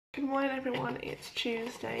Good morning everyone, it's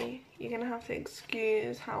Tuesday. You're gonna have to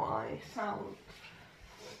excuse how I sound.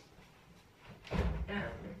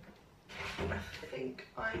 I think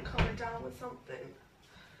I'm coming down with something.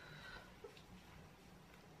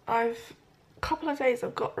 A couple of days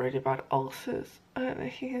I've got really bad ulcers. I don't know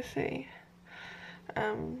if you can see.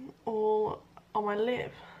 All on my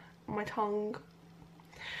lip, on my tongue.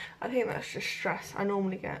 I think that's just stress. I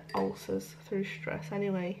normally get ulcers through stress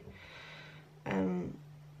anyway.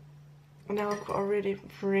 Now I've got a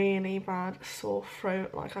really bad sore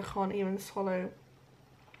throat, like I can't even swallow.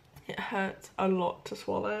 It hurts a lot to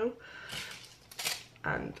swallow.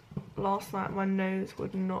 And last night my nose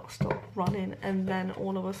would not stop running, and then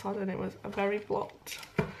all of a sudden it was very blocked.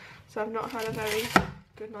 So I've not had a very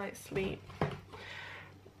good night's sleep.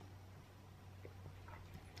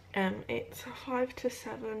 It's 5 to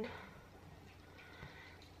 7.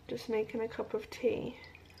 Just making a cup of tea.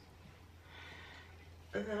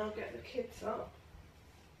 And then I'll get the kids up.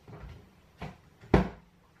 I'm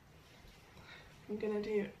gonna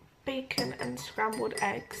do bacon and scrambled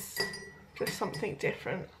eggs. Just something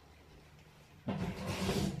different.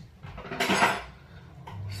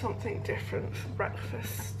 Something different for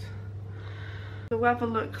breakfast. The weather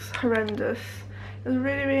looks horrendous. It was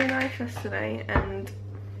really nice yesterday, and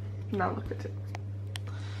now look at it.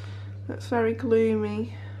 It's very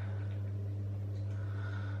gloomy.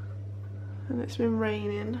 And it's been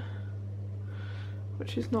raining,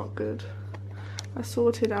 which is not good. I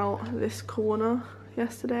sorted out this corner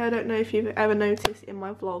yesterday. I don't know if you've ever noticed in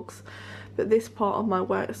my vlogs, but this part of my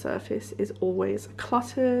work surface is always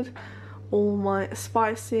cluttered. All my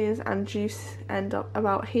spices and juice end up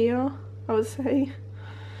about here, I would say.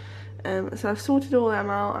 So I've sorted all them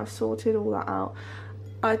out. I've sorted all that out.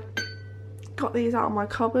 I got these out of my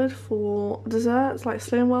cupboard for desserts, like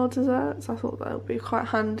Slimewell desserts. I thought that would be quite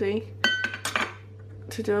handy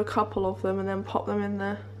to do a couple of them and then pop them in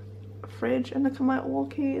the fridge. And look at my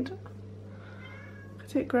orchid. Look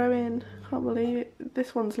at it growing. Can't believe it.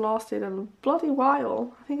 This one's lasted a bloody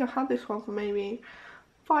while. I think I've had this one for maybe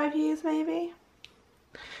 5 years maybe.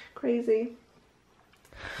 Crazy.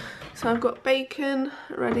 So I've got bacon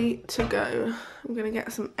ready to go. I'm gonna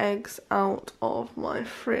get some eggs out of my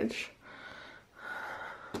fridge.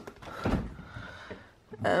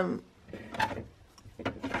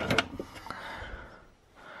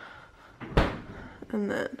 And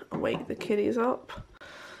then wake the kiddies up.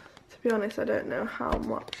 To be honest, I don't know how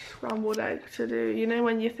much scrambled egg to do. You know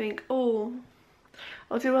when you think, oh,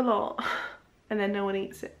 I'll do a lot, and then no one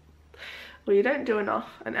eats it. Well, you don't do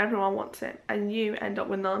enough and everyone wants it, and you end up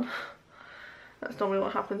with none. That's normally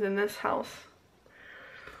what happens in this house.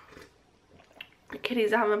 The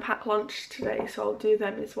kiddies are having packed lunch today, so I'll do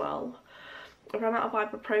them as well. I've run out of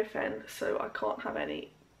ibuprofen, so I can't have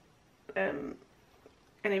any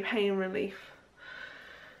pain relief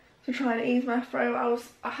to try and ease my throat.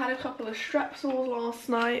 I had a couple of strepsils last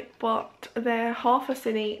night, but they're half a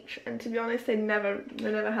cent each, and to be honest, they never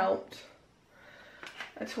helped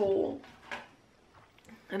at all.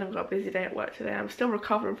 And I've got a busy day at work today. I'm still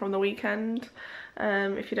recovering from the weekend.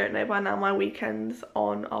 If you don't know by now, my weekends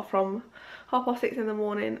are from 6:30 in the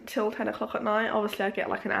morning till 10 o'clock at night. Obviously I get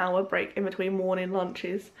like an hour break in between morning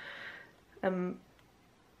lunches,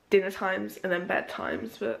 dinner times and then bed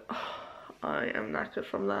times, but I am knackered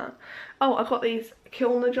from that. Oh, I got these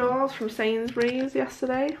Kilner jars from Sainsbury's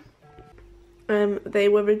yesterday. They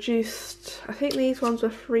were reduced, I think these ones were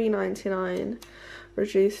 £3.99,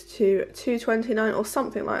 reduced to £2.29 or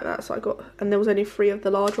something like that. So I got, and there was only 3 of the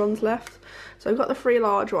large ones left. So I got the 3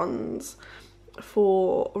 large ones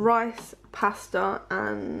for rice, pasta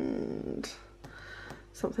and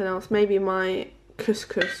something else. Maybe my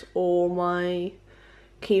couscous or my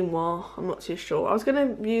quinoa, I'm not too sure. I was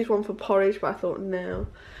going to use one for porridge, but I thought no.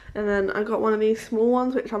 And then I got one of these small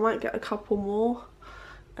ones, which I might get a couple more.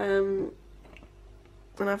 And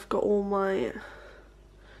I've got all my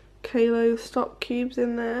Kalo stock cubes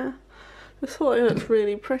in there. I just thought it looked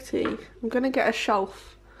really pretty. I'm going to get a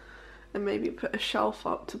shelf and maybe put a shelf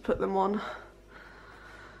up to put them on.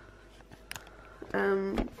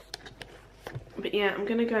 But yeah, I'm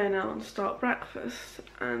going to go now and start breakfast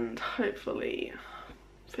and hopefully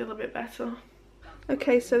feel a bit better.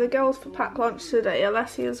 Okay, so the girls for packed lunch today,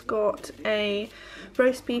 Alessia's got a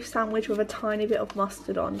roast beef sandwich with a tiny bit of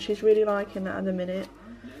mustard on. She's really liking that at the minute.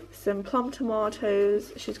 Some plum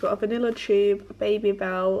tomatoes, she's got a vanilla tube, a baby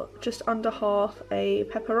bell, just under half a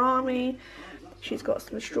pepperami, she's got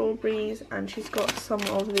some strawberries, and she's got some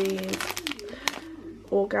of these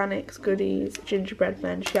organics goodies, gingerbread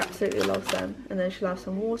men. She absolutely loves them. And then she'll have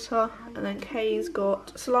some water. And then Kay's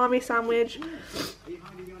got salami sandwich,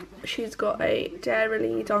 She's got a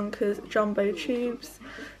Dairy Dunkers jumbo tubes,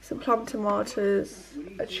 some plum tomatoes,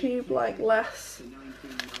 a tube like less,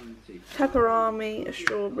 pepperami,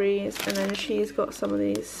 strawberries, and then she's got some of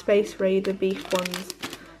these Space Raider beef ones,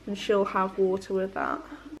 and she'll have water with that.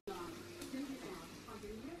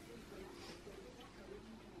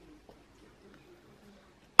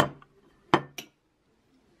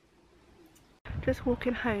 Just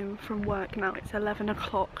walking home from work now. It's 11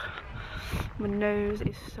 o'clock. My nose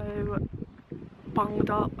is so bunged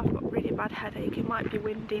up. I've got a really bad headache. It might be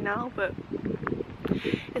windy now, but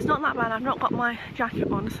it's not that bad. I've not got my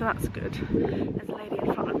jacket on, so that's good. There's a lady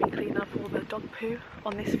in front of me cleaning up all the dog poo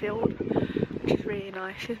on this field, which is really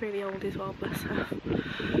nice. She's really old as well, bless her.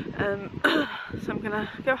 So I'm gonna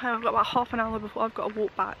go home. I've got about half an hour before I've got to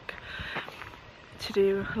walk back to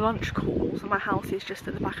do lunch calls, and my house is just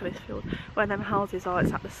at the back of this field. Where them houses are,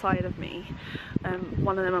 it's at the side of me.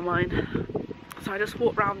 One of them are mine. So I just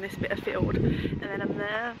walk around this bit of field and then I'm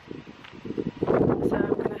there. So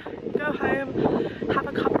I'm gonna go home, have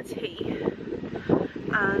a cup of tea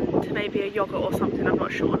and maybe a yogurt or something, I'm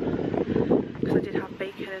not sure, because I did have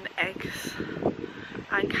bacon and eggs,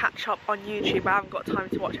 and catch up on YouTube. I haven't got time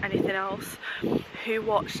to watch anything else. Who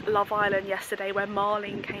watched Love Island yesterday when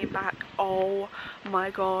Marlene came back? Oh my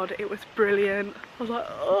god, it was brilliant. I was like,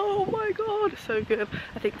 oh my god, so good.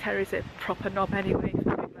 I think Terry's a proper knob anyway,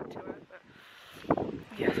 so I think that to her. But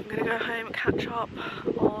yes, I'm gonna go home and catch up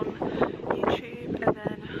on YouTube and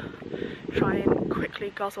then try and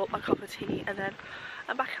quickly guzzle a cup of tea and then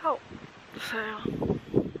I'm back out. So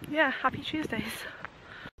yeah, happy Tuesdays.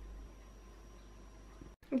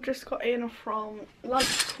 I've just got in from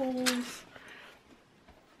lunch calls.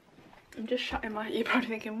 I'm just shutting my... You're probably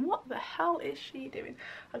thinking, what the hell is she doing?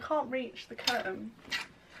 I can't reach the curtain,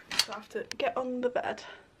 so I have to get on the bed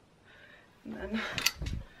and then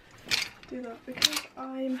do that because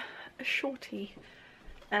I'm a shorty.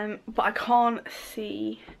 But I can't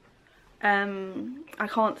see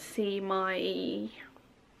my...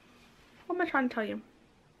 What am I trying to tell you?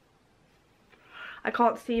 I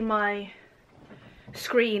can't see my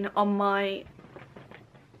screen on my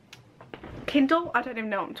Kindle. I don't even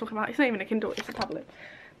know what I'm talking about. It's not even a Kindle, it's a tablet.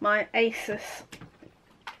 My Asus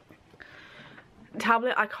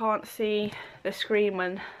tablet, I can't see the screen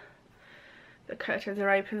when the curtains are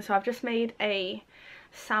open, so I've just made a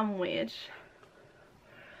sandwich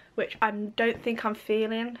which I don't think I'm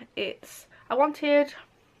feeling. I wanted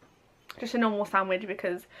just a normal sandwich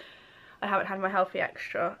because I haven't had my healthy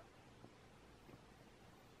extra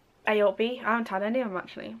A or B. I haven't had any of them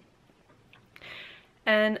actually.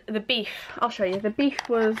 And the beef, I'll show you. The beef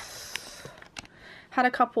had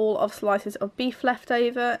a couple of slices of beef left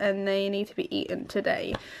over and they need to be eaten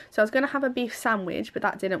today. So I was going to have a beef sandwich, but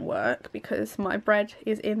that didn't work because my bread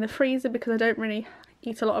is in the freezer because I don't really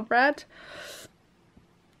eat a lot of bread.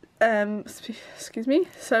 Excuse me.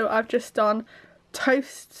 So I've just done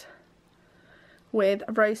toast with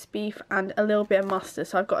roast beef and a little bit of mustard.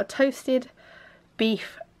 So I've got a toasted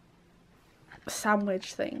beef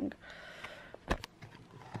sandwich thing.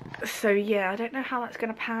 So yeah, I don't know how that's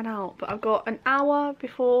going to pan out, but I've got an hour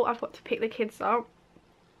before I've got to pick the kids up.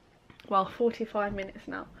 Well, 45 minutes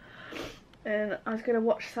now. And I was going to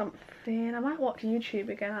watch something. I might watch YouTube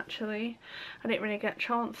again actually. I didn't really get a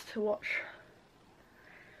chance to watch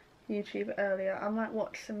YouTube earlier. I might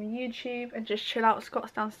watch some YouTube and just chill out.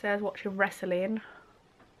 Scott's downstairs watching wrestling.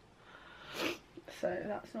 So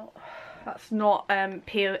that's not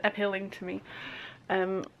appealing to me.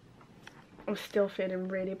 I'm still feeling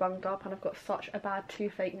really bunged up and I've got such a bad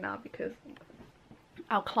toothache now because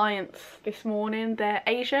our clients this morning, they're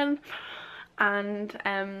Asian and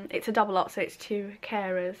it's a double up, so it's two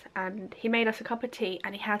carers, and he made us a cup of tea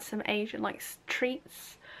and he had some Asian like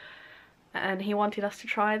treats and he wanted us to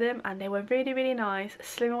try them and they were really, really nice.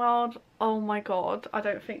 Slimming World, oh my god, I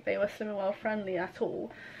don't think they were Slimming World friendly at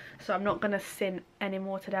all. So I'm not going to sin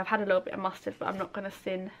anymore today. I've had a little bit of mustard, but I'm not going to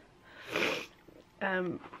sin.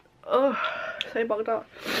 Oh, so bugged up.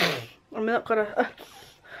 I'm not gonna...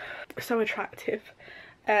 so attractive.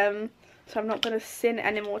 So I'm not going to sin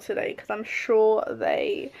anymore today because I'm sure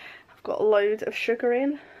they have got loads of sugar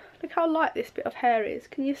in. Look how light this bit of hair is.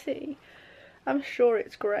 Can you see? I'm sure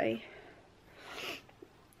it's grey.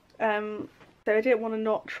 So I didn't want to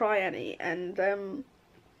not try any, and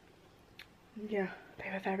yeah,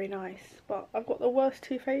 they were very nice. But I've got the worst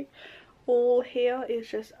toothache. All here is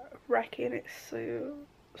just wrecking. It's so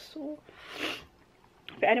sore.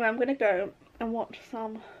 But anyway, I'm gonna go and watch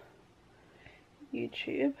some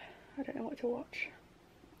YouTube. I don't know what to watch.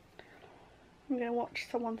 I'm gonna watch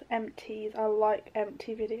someone's empties. I like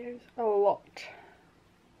empty videos a lot.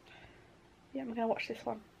 Yeah, I'm gonna watch this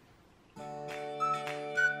one.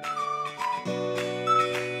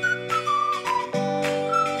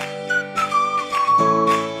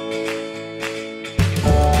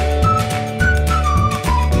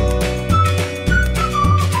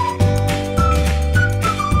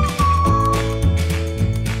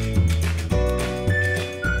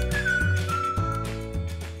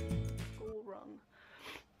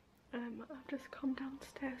 I've just come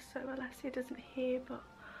downstairs so Alessia doesn't hear, but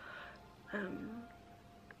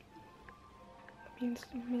me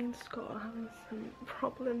and Scott are having some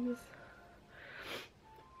problems,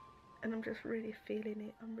 and I'm just really feeling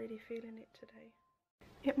it. I'm really feeling it today.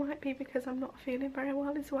 It might be because I'm not feeling very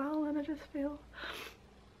well as well, and I just feel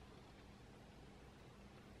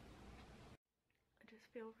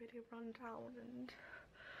really run down, and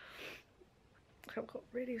I've got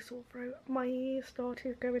really sore throat. My ear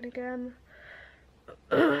started going again.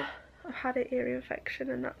 I've had an ear infection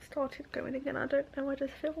and that started going again. I don't know, I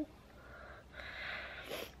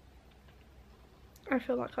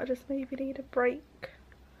feel like I just maybe need a break.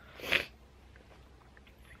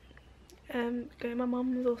 Go to my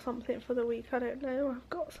mum's or something for the week, I don't know. I've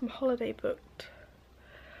got some holiday booked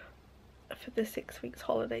for the 6 weeks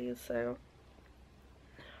holidays, so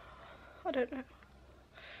I don't know.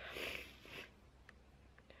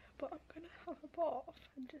 But I'm gonna have a bath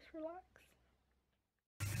and just relax.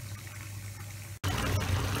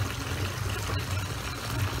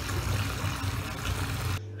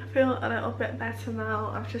 I feel a little bit better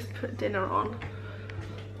now. I've just put dinner on.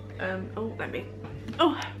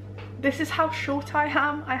 This is how short I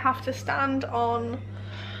am. I have to stand on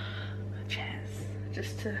chairs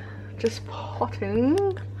just putting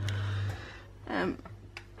the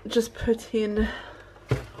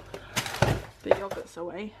yogurts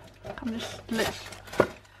away. I'm just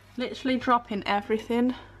literally dropping everything.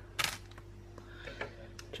 Do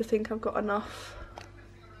you think I've got enough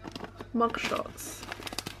mug shots?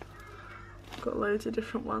 I've got loads of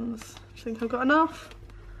different ones. Do you think I've got enough?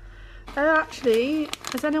 Oh, actually,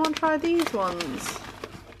 has anyone tried these ones?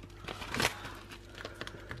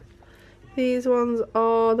 These ones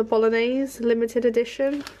are the Bolognese limited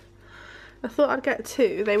edition. I thought I'd get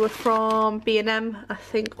 2. They were from B&M, I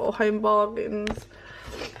think, or Home Bargains.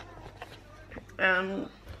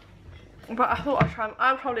 But I thought I'd try them.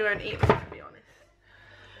 I probably won't eat them, to be honest.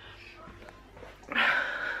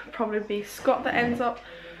 Probably be Scott that ends up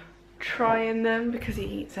trying them because he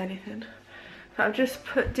eats anything. So I've just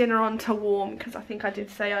put dinner on to warm because I think I did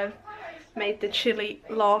say I made the chili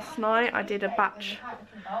last night. I did a batch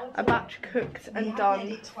cooked and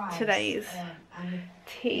done today's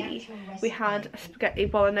tea. We had spaghetti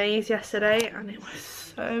bolognese yesterday and it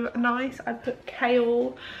was so nice. I put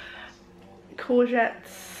kale,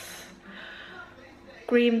 courgettes,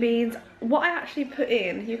 green beans. What I actually put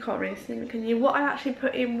in, you can't really see me, can you? What I actually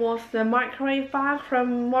put in was the microwave bag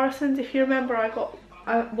from Morrison's. If you remember, I got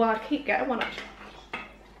well, I keep getting one actually.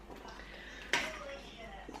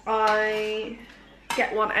 I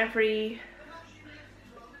get one every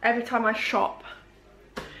time I shop.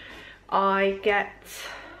 I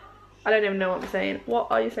don't even know what I'm saying. What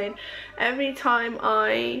are you saying? Every time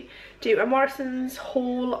I do a Morrison's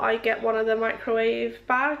haul, I get one of the microwave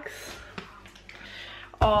bags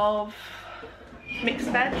of mixed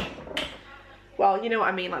veg. Well, you know what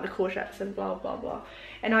I mean, like the courgettes and blah blah blah.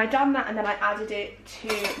 And I done that, and then I added it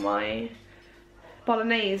to my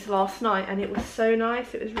bolognese last night, and it was so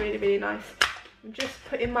nice. It was really, really nice. I'm just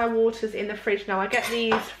putting my waters in the fridge now. I get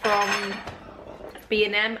these from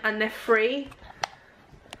B&M and they're free,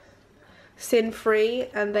 sin free,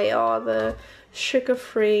 and they are the sugar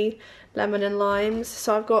free lemon and limes.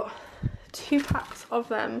 So I've got 2 packs of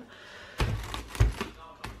them,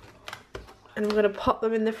 and I'm going to pop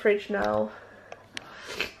them in the fridge now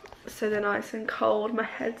so they're nice and cold. My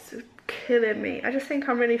head's killing me. I just think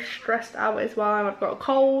I'm really stressed out as well. I've got a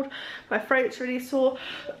cold, my throat's really sore,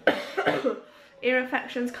 ear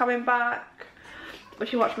infection's coming back.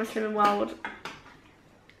 If you watch my Slimming World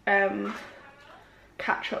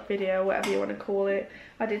catch up video, whatever you want to call it,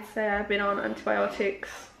 I did say I've been on antibiotics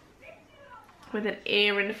with an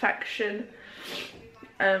ear infection,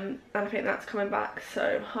 and I think that's coming back,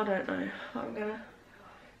 so I don't know. I'm gonna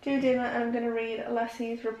do dinner and I'm gonna read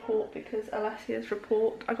Alessia's report, because I got Alessia's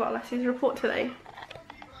report today.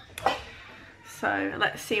 So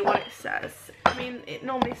let's see what it says. I mean, it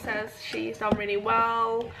normally says she's done really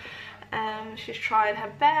well, she's tried her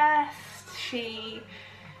best, she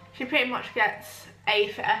pretty much gets A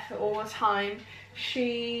for effort all the time.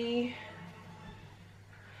 She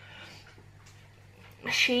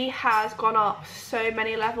has gone up so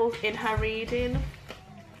many levels in her reading,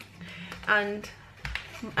 and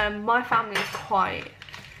my family is quite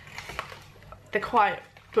they're quite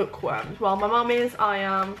bookworms. Well, my mum is. I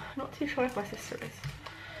am not too sure if my sister is.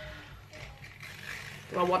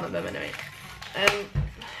 Well, one of them anyway.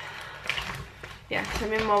 Yeah, so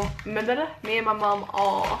me and my mum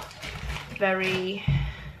are very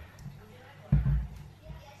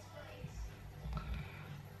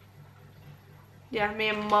me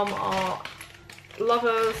and mum are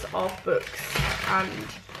lovers of books, and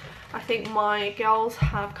I think my girls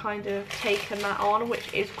have kind of taken that on,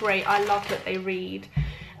 which is great. I love that they read,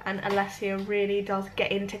 and Alessia really does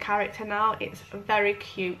get into character now. It's very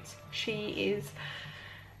cute. She is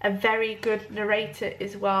a very good narrator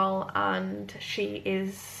as well, and she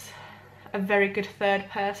is a very good third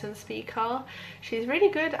person speaker. She's really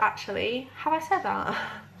good, actually. Have I said that?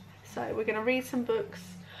 So we're gonna read some books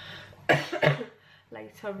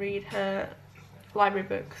later, read her library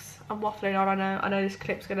books. I'm waffling on, I know this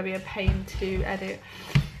clip's gonna be a pain to edit.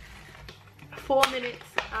 4 minutes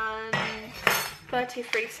and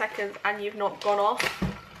 33 seconds and you've not gone off,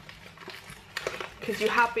 because you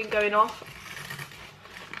have been going off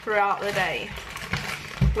throughout the day,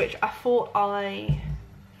 which I thought I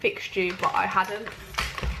fixed you, but I hadn't.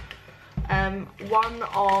 One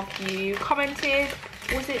of you commented,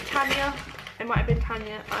 was it Tanya? It might have been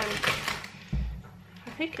Tanya. I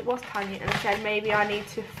think it was Tanya, and said maybe I need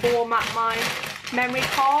to format my memory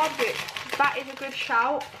card, which that is a good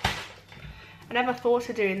shout. I never thought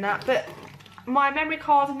of doing that, but my memory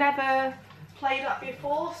card's never played up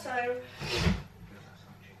before, so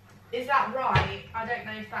is that right? I don't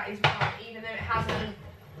know if that is right, even though it hasn't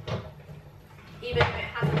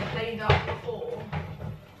played up before.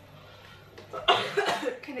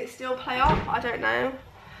 Can it still play up? I don't know.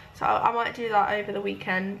 So I might do that over the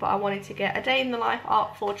weekend, but I wanted to get a day in the life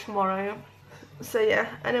up for tomorrow. So yeah,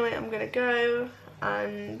 anyway, I'm gonna go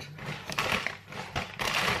and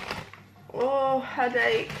oh,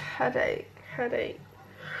 headache.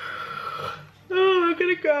 Oh, I'm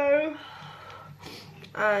gonna go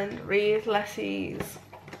and read Leslie's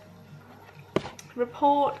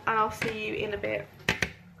report, and I'll see you in a bit.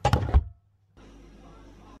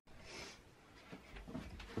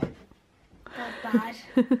 That was bad.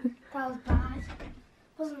 That was bad,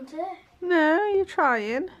 wasn't it? No, you're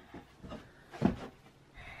trying.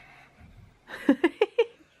 Okay.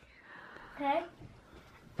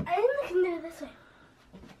 I think I can do it this way.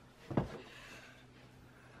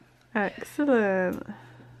 Excellent.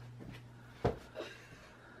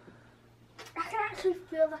 I can actually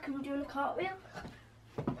feel like I'm doing a cartwheel.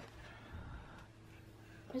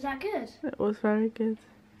 Was that good? It was very good.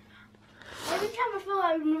 Every time I feel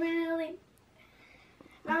like I'm really...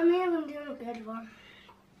 I mean, I'm doing a good one.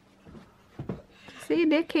 See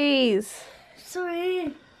Nicky's.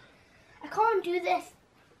 Sorry. I can't do this.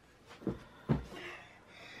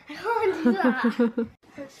 I can't do that.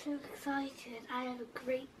 I'm so excited. I have a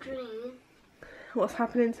great dream. What's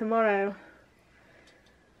happening tomorrow?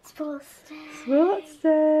 Sports day. Sports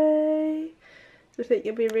day. Do you think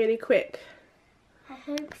you'll be really quick? I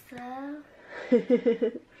hope so.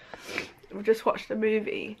 We've just watched a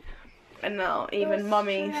movie, and now even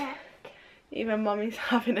mummy's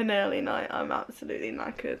having an early night. I'm absolutely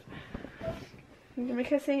knackered. Give me a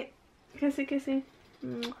kissy. Kissy, kissy.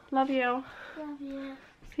 Love you. Love you.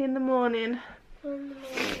 See you in the morning. In the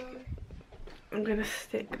morning. I'm gonna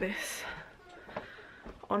stick this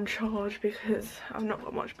on charge because I've not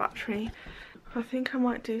got much battery. I think I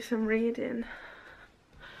might do some reading.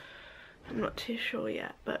 I'm not too sure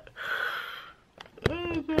yet, but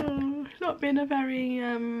it's not been a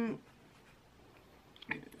very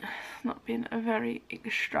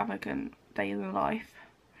extravagant day in the life.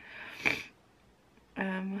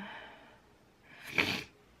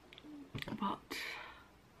 But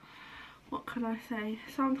what can I say?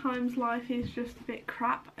 Sometimes life is just a bit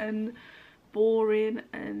crap and boring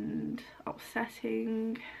and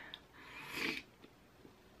upsetting,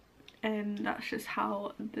 and that's just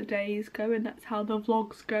how the days go, and that's how the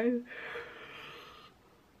vlogs go.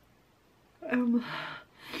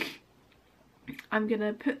 I'm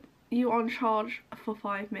gonna put you on charge for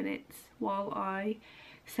 5 minutes while I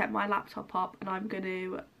set my laptop up, and I'm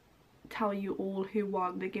gonna tell you all who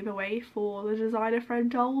won the giveaway for the designer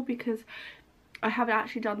friend doll, because I haven't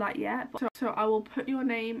actually done that yet. So I will put your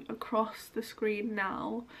name across the screen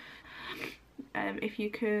now. If you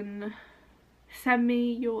can send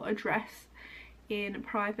me your address in a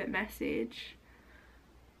private message,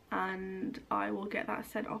 and I will get that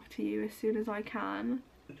sent off to you as soon as I can.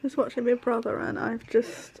 Just watching my brother, and I've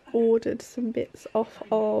just ordered some bits off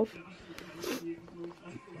of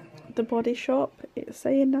the Body Shop. It's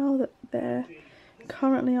saying now that they're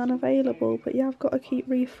currently unavailable, but yeah, I've got to keep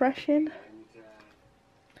refreshing.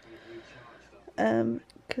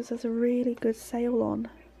 because there's a really good sale on.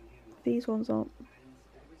 These ones aren't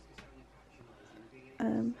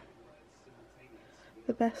the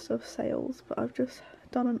best of sales, but I've just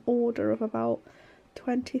done an order of about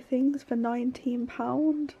 20 things for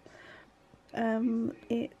 £19.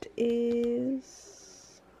 It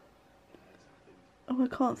is, oh, I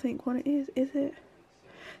can't think what it is it?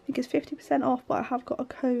 I think it's 50% off, but I have got a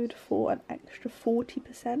code for an extra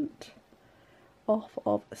 40% off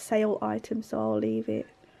of sale items, so I'll leave it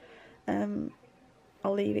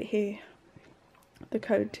here, the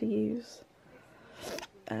code to use.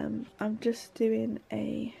 I'm just doing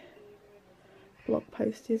a blog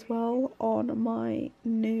post as well on my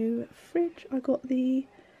new fridge. I got a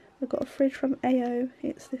fridge from AO.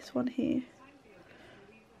 It's this one here.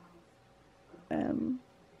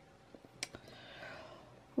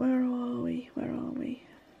 Where are we?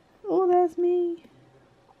 Oh, there's me.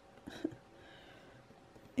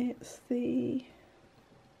 It's the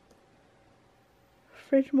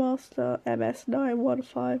Fridgemaster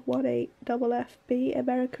MS915118FFB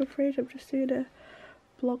American fridge. I'm just doing a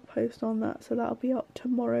blog post on that, so that'll be up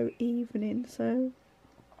tomorrow evening. So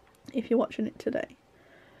if you're watching it today,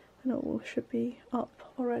 then it all should be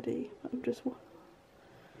up already. I'm just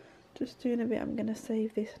doing a bit. I'm gonna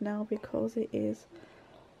save this now because it is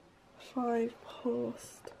 10:05.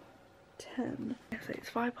 So it's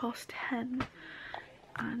 10:05,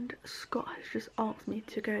 and Scott has just asked me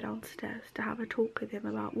to go downstairs to have a talk with him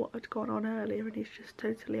about what had gone on earlier, and he's just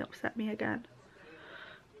totally upset me again.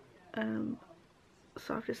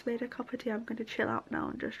 So I've just made a cup of tea. I'm going to chill out now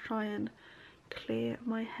and just try and clear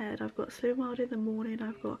my head. I've got swim wild in the morning,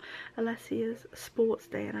 I've got Alessia's sports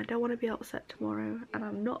day, and I don't want to be upset tomorrow, and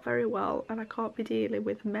I'm not very well, and I can't be dealing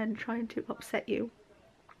with men trying to upset you.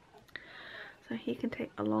 So he can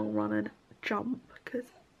take a long run and jump because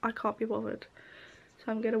I can't be bothered.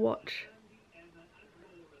 So I'm gonna watch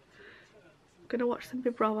some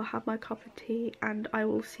Big Brother, have my cup of tea, and I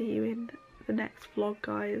will see you in the next vlog,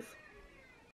 guys.